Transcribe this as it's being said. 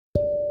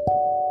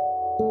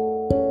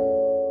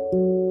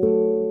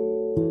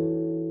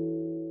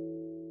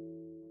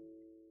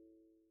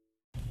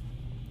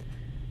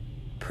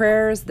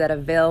Prayers that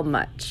avail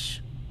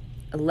much.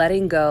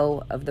 Letting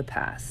go of the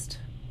past.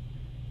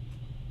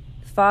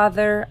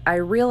 Father, I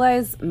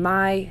realize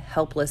my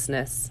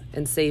helplessness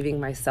in saving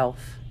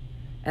myself,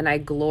 and I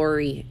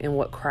glory in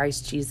what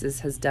Christ Jesus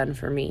has done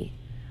for me.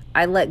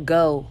 I let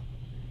go.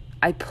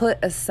 I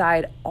put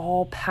aside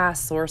all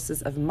past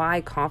sources of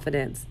my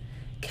confidence,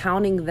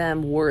 counting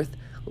them worth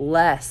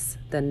less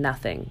than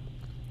nothing,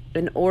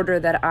 in order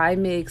that I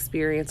may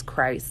experience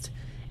Christ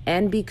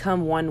and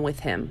become one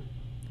with him.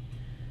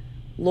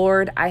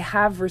 Lord, I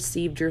have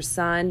received your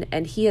Son,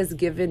 and he has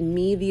given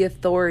me the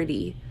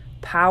authority,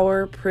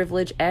 power,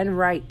 privilege, and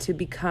right to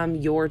become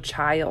your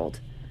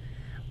child.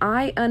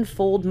 I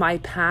unfold my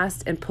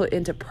past and put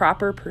into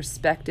proper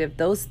perspective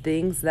those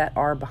things that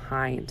are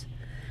behind.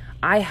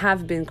 I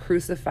have been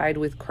crucified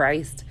with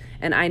Christ,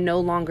 and I no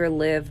longer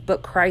live,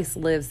 but Christ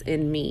lives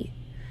in me.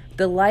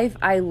 The life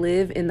I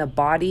live in the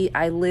body,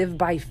 I live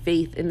by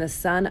faith in the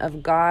Son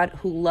of God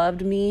who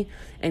loved me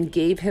and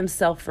gave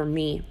himself for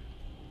me.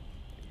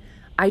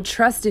 I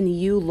trust in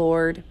you,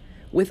 Lord,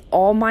 with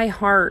all my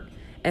heart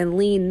and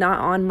lean not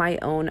on my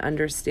own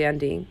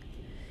understanding.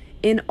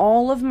 In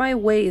all of my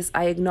ways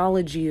I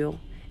acknowledge you,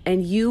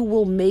 and you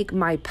will make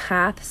my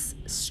paths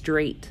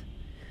straight.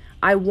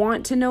 I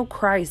want to know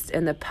Christ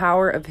and the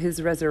power of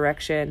his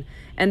resurrection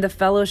and the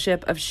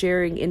fellowship of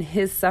sharing in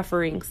his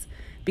sufferings,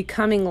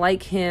 becoming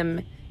like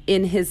him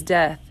in his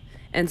death,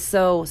 and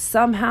so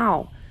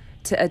somehow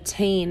to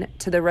attain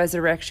to the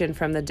resurrection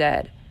from the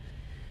dead.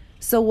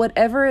 So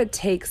whatever it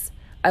takes,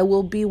 I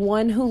will be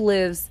one who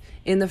lives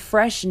in the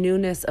fresh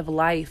newness of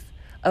life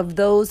of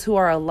those who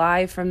are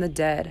alive from the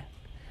dead.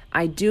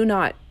 I do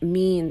not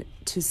mean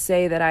to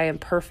say that I am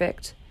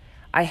perfect.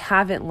 I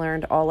haven't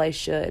learned all I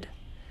should,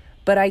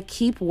 but I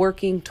keep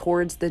working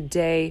towards the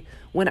day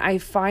when I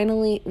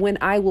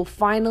will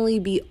finally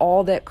be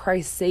all that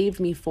Christ saved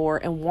me for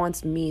and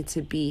wants me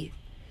to be.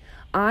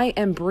 I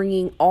am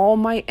bringing all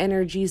my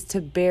energies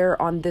to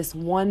bear on this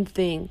one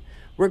thing,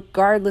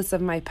 regardless of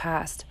my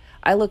past.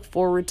 I look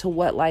forward to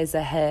what lies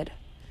ahead.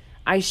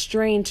 I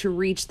strain to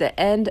reach the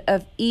end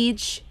of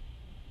each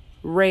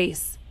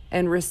race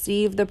and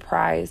receive the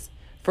prize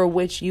for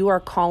which you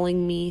are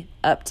calling me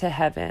up to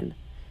heaven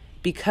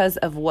because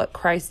of what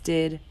Christ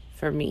did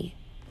for me.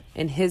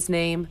 In his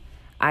name,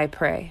 I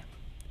pray.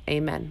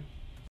 Amen.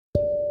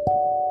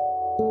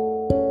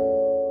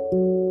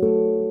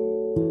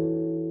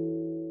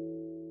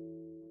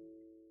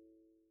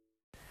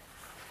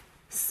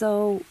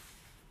 So,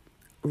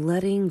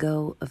 letting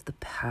go of the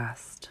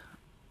past.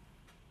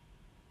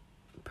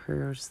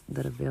 Prayers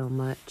that avail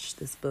much.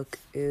 This book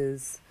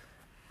is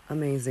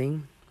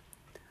amazing.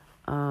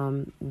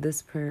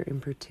 This prayer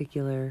in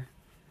particular,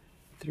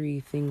 3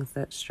 things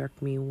that struck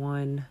me.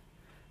 1,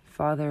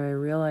 Father, I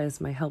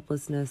realize my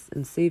helplessness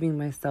in saving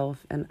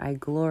myself, and I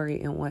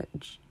glory in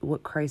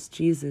what Christ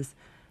Jesus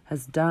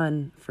has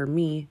done for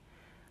me.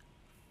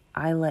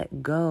 I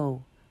let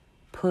go,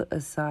 put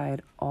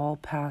aside all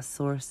past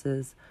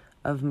sources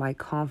of my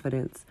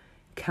confidence,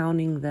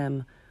 counting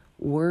them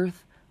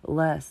worth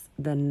less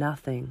than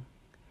nothing,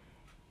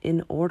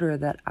 in order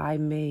that I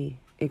may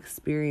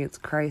experience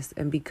Christ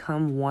and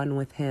become one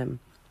with him.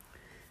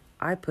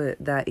 I put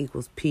that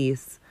equals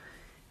peace.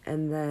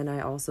 And then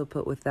I also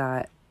put with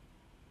that,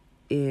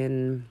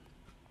 in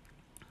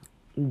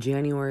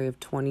January of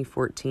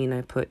 2014,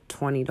 I put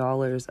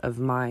 $20 of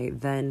my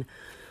then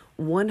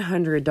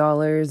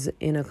 $100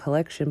 in a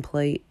collection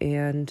plate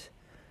and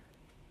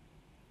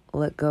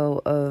let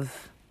go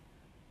of,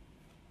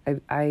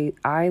 I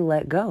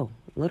let go,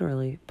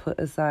 literally put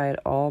aside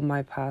all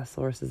my past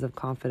sources of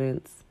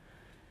confidence,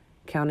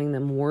 counting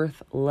them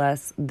worth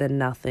less than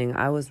nothing.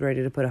 I was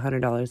ready to put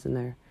 $100 in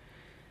there.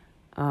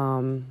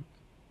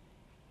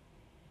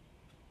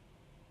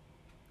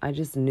 I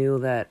just knew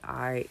that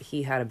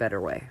he had a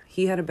better way.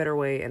 He had a better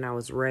way, and I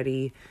was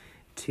ready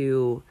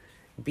to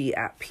be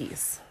at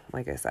peace,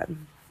 like I said.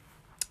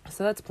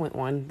 So that's point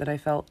 1 that I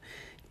felt.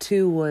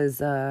 2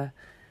 was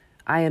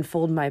I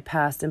unfold my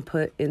past and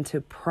put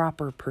into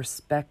proper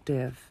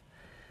perspective.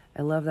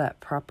 I love that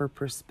proper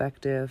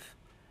perspective.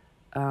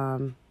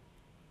 And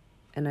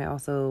I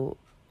also,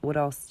 what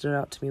else stood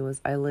out to me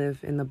was I live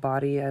in the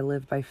body. I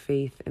live by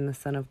faith in the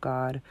Son of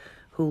God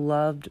who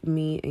loved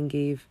me and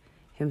gave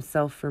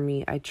himself for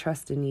me. I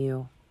trust in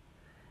you,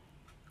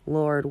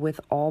 Lord, with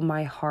all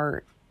my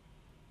heart,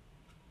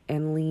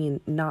 and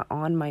lean not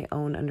on my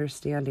own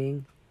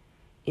understanding.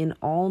 In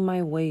all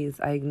my ways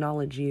I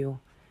acknowledge you,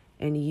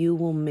 and you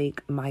will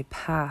make my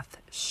path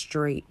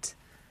straight.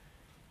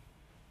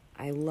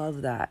 I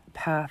love that.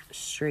 Path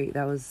straight.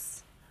 That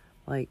was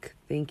like,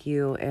 thank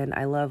you. And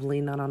I love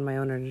lean not on my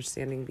own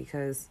understanding,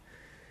 because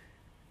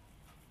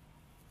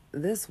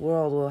this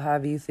world will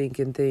have you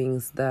thinking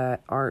things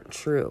that aren't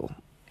true.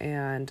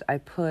 And I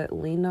put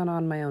lean not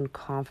on my own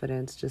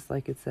confidence, just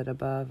like it said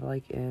above,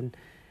 like and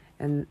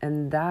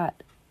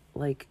that,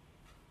 like,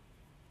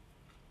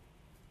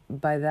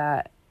 by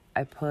that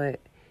I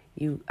put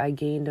I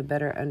gained a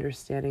better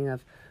understanding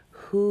of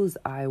whose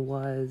I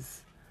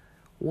was,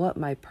 what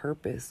my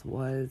purpose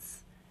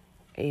was,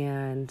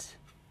 and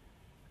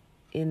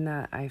in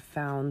that I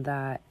found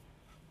that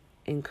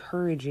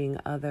encouraging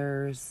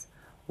others,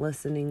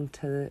 listening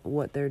to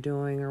what they're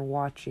doing or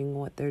watching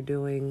what they're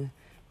doing,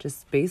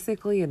 just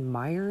basically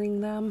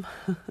admiring them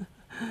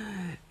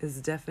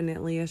is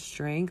definitely a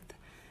strength,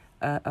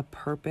 a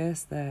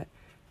purpose that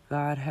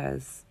God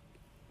has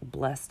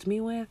blessed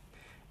me with.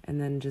 And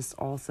then just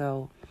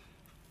also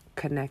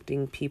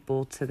connecting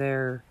people to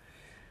their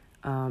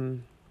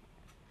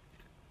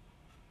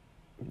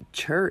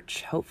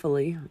church,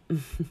 hopefully.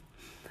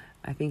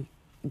 I think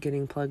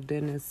getting plugged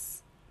in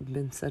has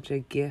been such a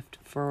gift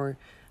for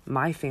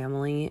my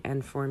family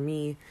and for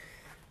me,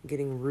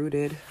 getting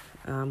rooted,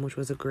 which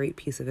was a great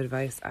piece of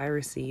advice I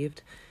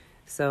received.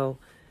 So,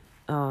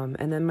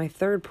 and then my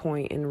third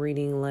point in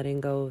reading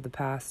Letting Go of the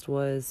Past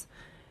was,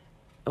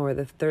 or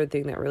the third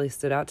thing that really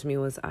stood out to me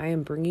was, I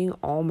am bringing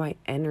all my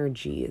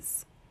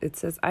energies. It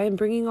says, I am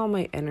bringing all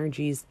my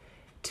energies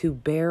to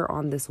bear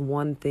on this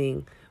one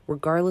thing.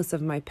 Regardless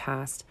of my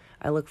past,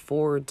 I look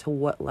forward to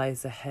what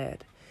lies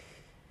ahead.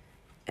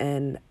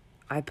 And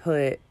I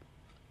put,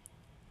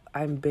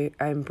 I'm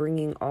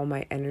bringing all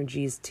my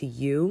energies to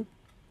you.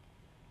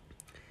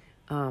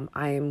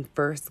 I am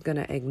first going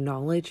to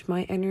acknowledge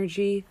my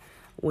energy,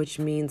 which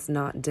means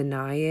not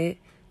deny it,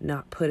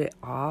 not put it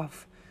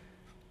off,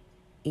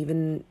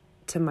 even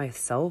to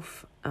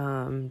myself.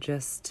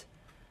 Just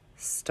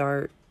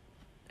start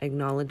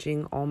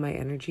acknowledging all my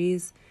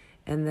energies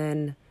and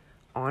then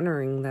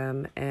honoring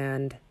them.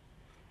 And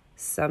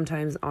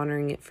sometimes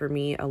honoring it for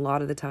me, a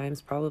lot of the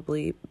times,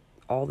 probably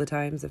all the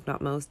times, if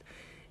not most,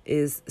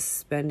 is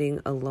spending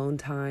alone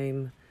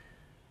time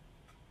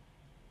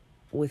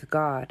with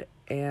God.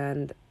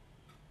 And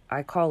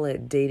I call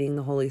it dating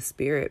the Holy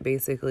Spirit,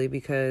 basically,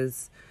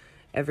 because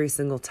every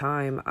single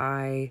time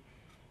I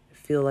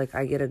feel like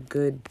I get a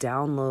good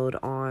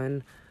download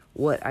on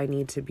what I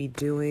need to be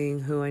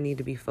doing, who I need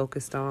to be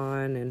focused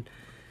on, and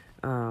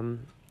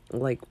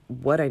like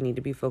what I need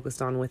to be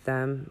focused on with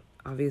them.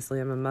 Obviously,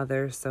 I'm a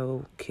mother,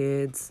 so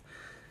kids,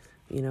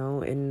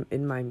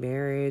 in my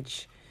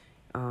marriage,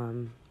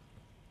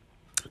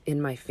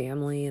 in my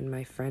family, in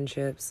my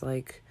friendships,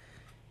 like,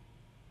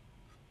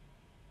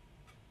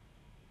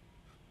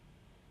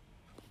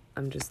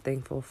 I'm just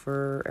thankful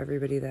for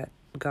everybody that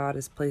God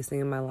is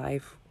placing in my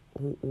life.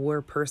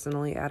 We're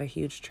personally at a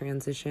huge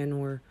transition.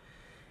 We're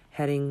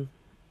heading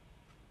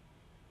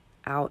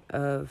out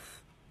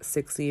of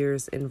 6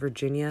 years in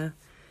Virginia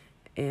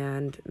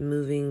and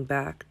moving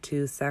back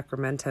to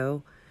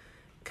Sacramento,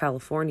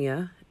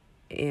 California.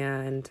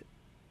 And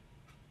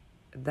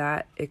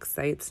that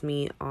excites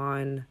me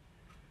on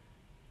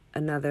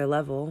another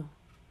level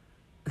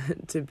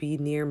to be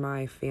near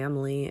my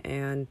family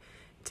and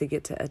to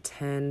get to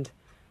attend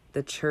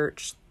the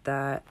church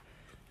that,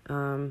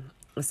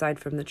 aside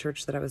from the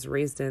church that I was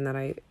raised in, that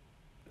I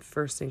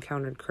first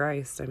encountered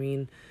Christ. I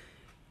mean,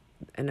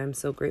 and I'm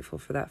so grateful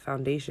for that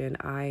foundation.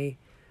 I,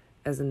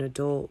 as an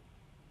adult,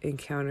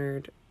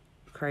 encountered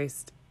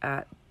Christ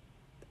at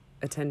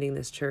attending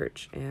this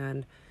church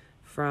and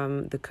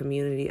from the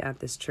community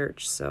at this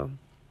church. So,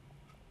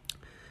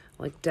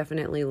 like,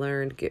 definitely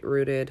learned, get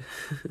rooted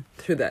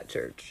through that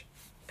church.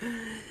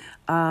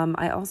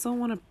 I also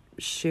want to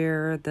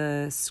share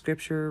the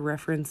scripture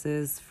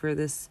references for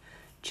this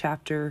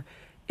chapter.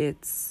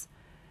 It's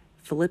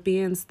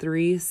Philippians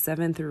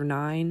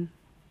 3:7-9,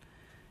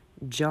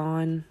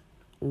 John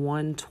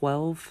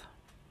 1:12,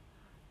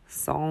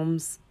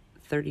 Psalms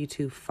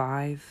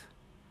 32:5,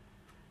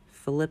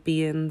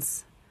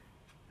 Philippians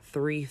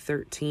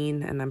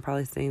 3:13, and I'm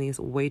probably saying these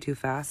way too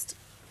fast,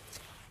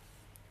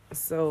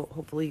 so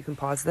hopefully you can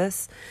pause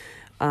this.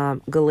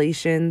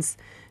 Galatians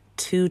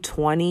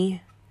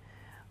 2:20,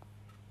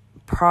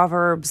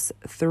 Proverbs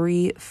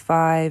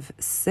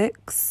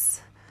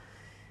 3:5-6,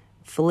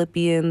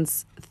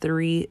 Philippians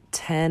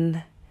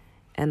 3:10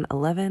 and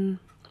 11,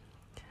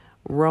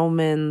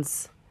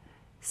 Romans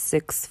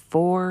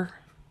 6:4,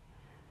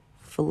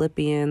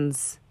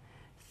 Philippians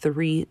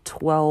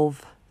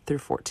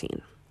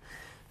 3:12-14.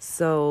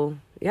 So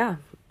yeah,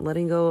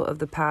 letting go of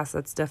the past,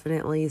 that's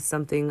definitely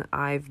something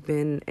I've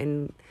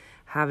been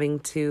having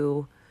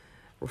to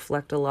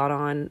reflect a lot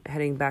on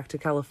heading back to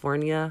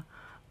California.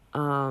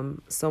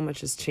 So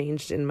much has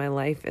changed in my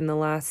life in the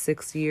last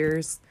 6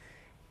 years,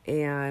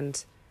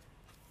 and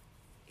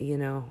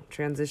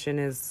transition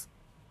is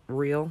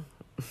real.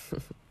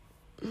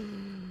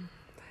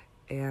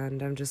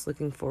 And I'm just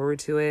looking forward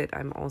to it.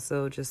 I'm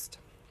also just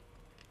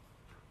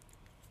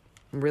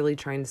really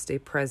trying to stay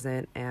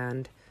present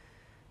and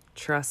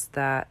trust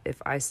that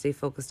if I stay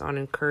focused on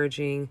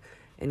encouraging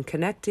and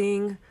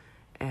connecting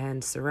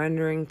and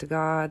surrendering to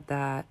God,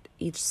 that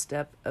each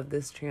step of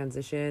this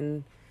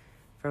transition,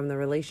 from the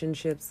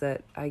relationships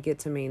that I get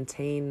to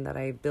maintain that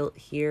I built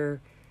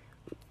here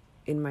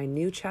in my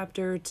new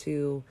chapter,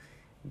 to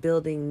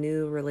building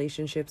new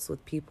relationships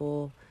with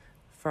people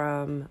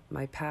from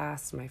my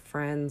past, my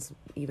friends,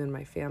 even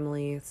my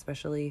family,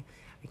 especially.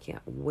 I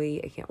can't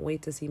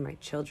wait to see my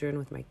children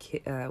with my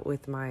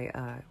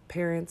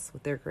parents,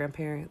 with their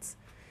grandparents.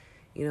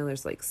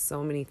 There's like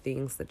so many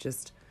things that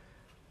just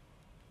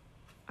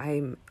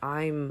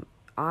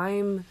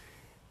I'm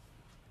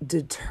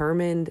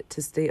determined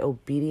to stay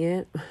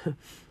obedient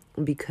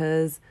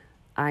because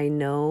I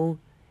know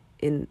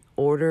in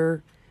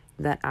order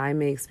that I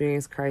may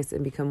experience Christ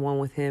and become one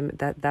with him,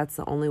 that's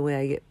the only way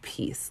I get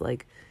peace.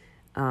 Like,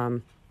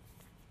 I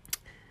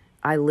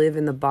live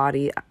in the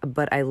body,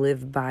 but I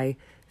live by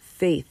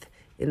faith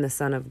in the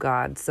Son of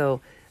God.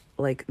 So,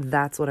 like,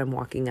 that's what I'm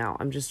walking out.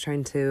 I'm just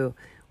trying to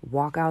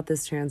walk out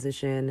this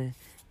transition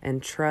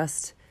and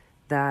trust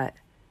that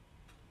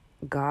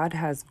God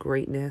has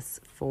greatness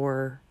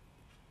for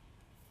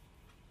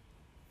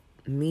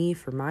me,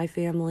 for my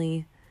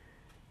family,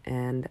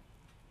 and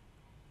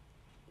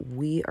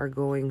we are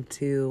going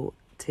to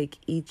take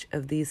each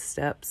of these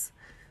steps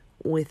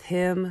with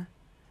him.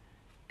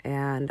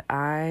 And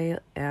I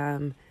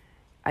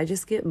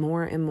just get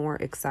more and more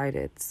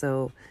excited.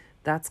 So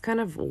that's kind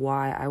of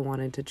why I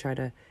wanted to try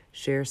to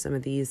share some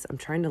of these. I'm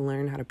trying to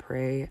learn how to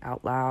pray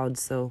out loud.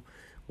 So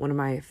one of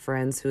my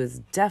friends who is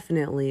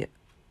definitely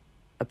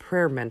a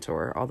prayer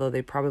mentor, although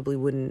they probably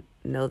wouldn't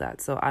know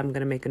that, so I'm going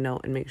to make a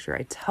note and make sure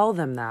I tell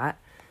them that.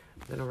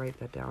 I'm going to write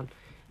that down.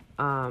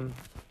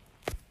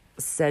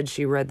 Said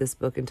she read this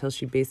book until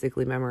she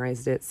basically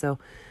memorized it. So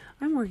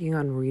I'm working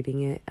on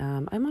reading it.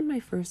 I'm on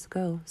my first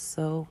go.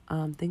 So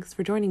thanks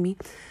for joining me.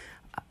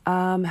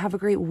 Have a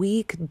great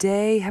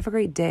day. Have a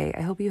great day.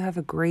 I hope you have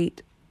a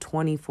great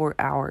 24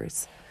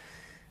 hours.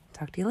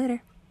 Talk to you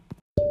later.